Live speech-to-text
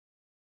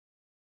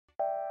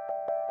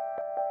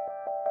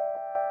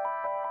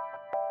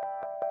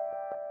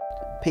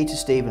Peter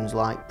Stevens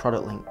liked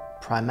Product Link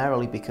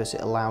primarily because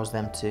it allows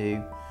them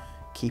to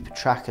keep a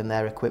track on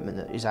their equipment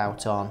that is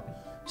out on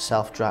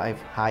self-drive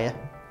hire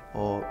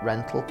or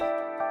rental.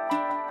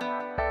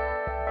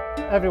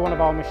 Every one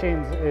of our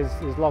machines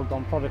is logged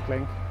on Product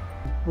Link.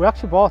 We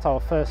actually bought our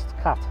first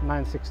CAT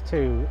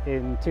 962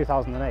 in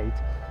 2008,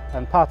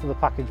 and part of the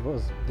package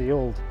was the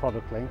old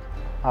Product Link,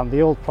 and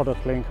the old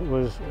Product Link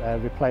was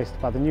replaced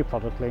by the new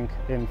Product Link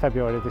in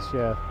February this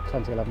year,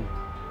 2011.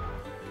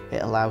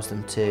 It allows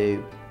them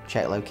to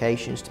check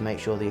locations to make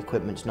sure the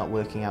equipment's not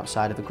working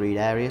outside of agreed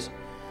areas.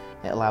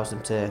 It allows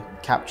them to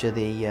capture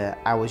the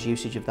hours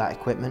usage of that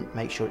equipment,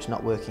 make sure it's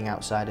not working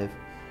outside of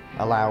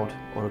allowed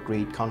or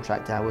agreed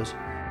contract hours.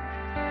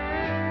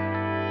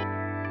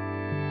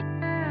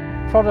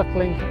 Product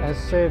Link has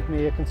saved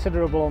me a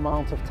considerable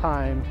amount of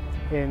time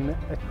in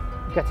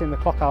getting the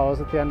clock hours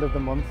at the end of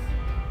the month.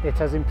 It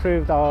has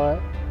improved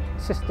our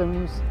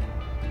systems,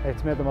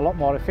 it's made them a lot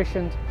more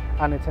efficient,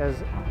 and it has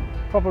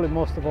probably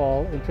most of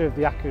all improved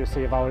the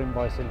accuracy of our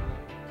invoicing.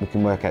 We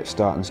can work out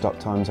start and stop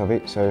times of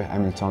it, so how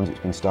many times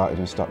it's been started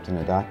and stopped in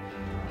a day.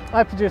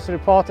 I produce a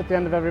report at the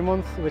end of every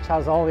month which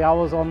has all the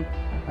hours on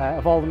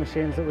of all the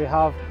machines that we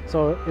have.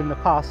 So in the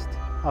past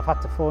I've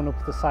had to phone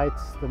up the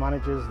sites, the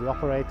managers, the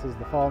operators,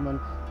 the foremen,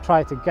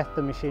 try to get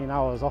the machine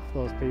hours off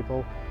those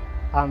people,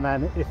 and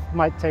then it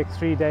might take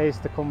 3 days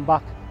to come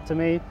back to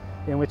me,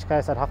 in which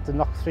case I'd have to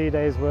knock 3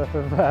 days worth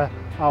of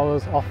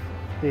hours off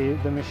the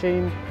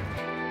machine.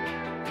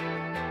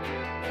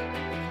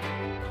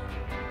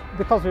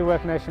 Because we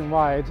work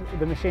nationwide,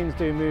 the machines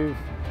do move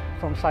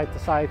from site to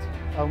site,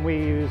 and we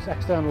use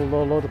external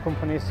low loader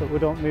companies, so we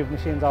don't move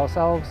machines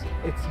ourselves.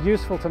 It's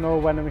useful to know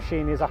when a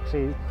machine is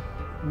actually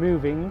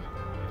moving,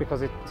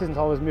 because it isn't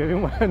always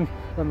moving when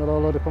the low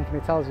loader company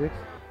tells you.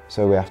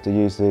 So we have to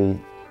use the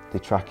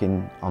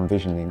tracking on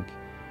VisionLink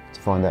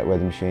to find out where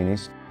the machine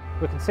is.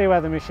 We can see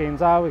where the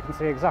machines are, we can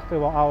see exactly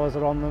what hours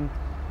are on them,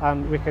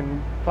 and we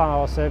can plan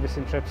our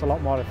servicing trips a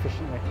lot more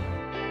efficiently.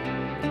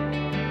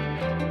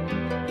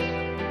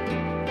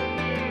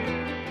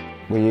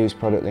 We use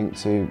Product Link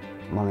to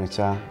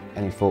monitor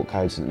any fault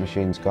codes that the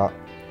machine's got.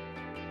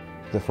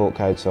 The fault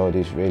code side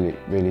is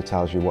really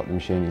tells you what the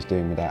machine is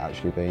doing without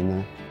actually being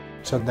there.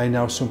 So they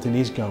know something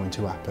is going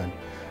to happen.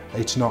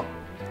 It's not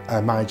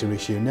a major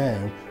issue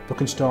now, but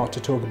can start to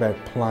talk about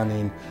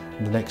planning.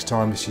 The next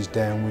time this is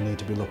down, we need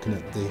to be looking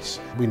at this.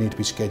 We need to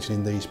be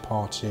scheduling these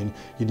parts in.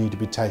 You need to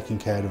be taking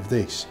care of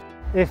this.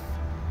 If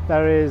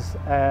there is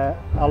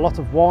a lot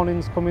of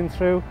warnings coming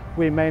through,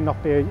 we may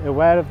not be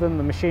aware of them.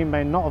 The machine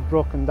may not have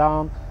broken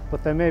down,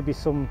 but there may be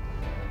some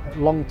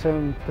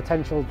long-term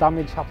potential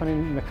damage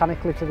happening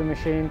mechanically to the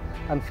machine,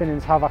 and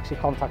Finnings have actually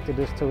contacted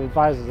us to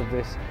advise us of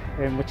this,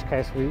 in which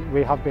case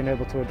we have been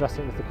able to address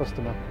it with the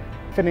customer.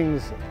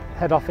 Finnings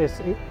head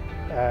office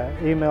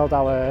emailed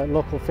our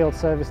local field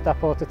service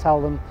depot to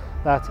tell them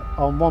that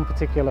on one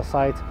particular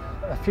site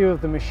a few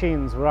of the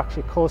machines were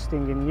actually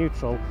coasting in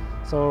neutral,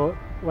 so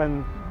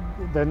when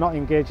they're not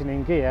engaging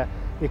in gear,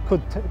 it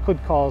could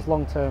cause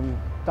long-term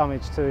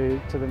damage to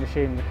the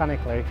machine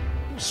mechanically.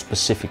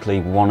 Specifically,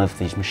 one of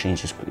these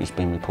machines has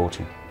been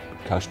reporting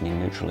coasting in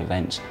neutral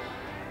events.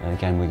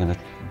 Again, we're going to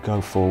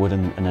go forward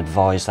and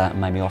advise that,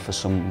 and maybe offer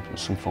some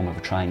form of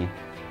a training.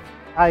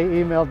 I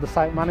emailed the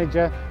site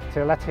manager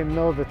to let him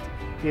know that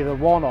either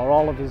one or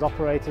all of his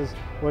operators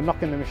were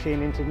knocking the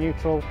machine into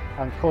neutral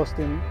and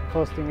coasting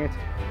it.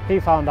 He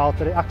found out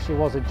that it actually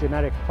was a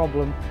generic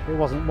problem. It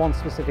wasn't one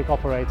specific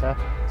operator,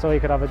 so he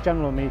could have a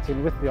general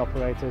meeting with the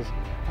operators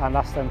and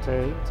ask them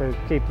to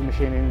keep the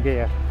machine in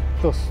gear,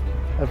 thus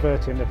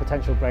averting a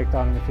potential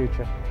breakdown in the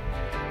future.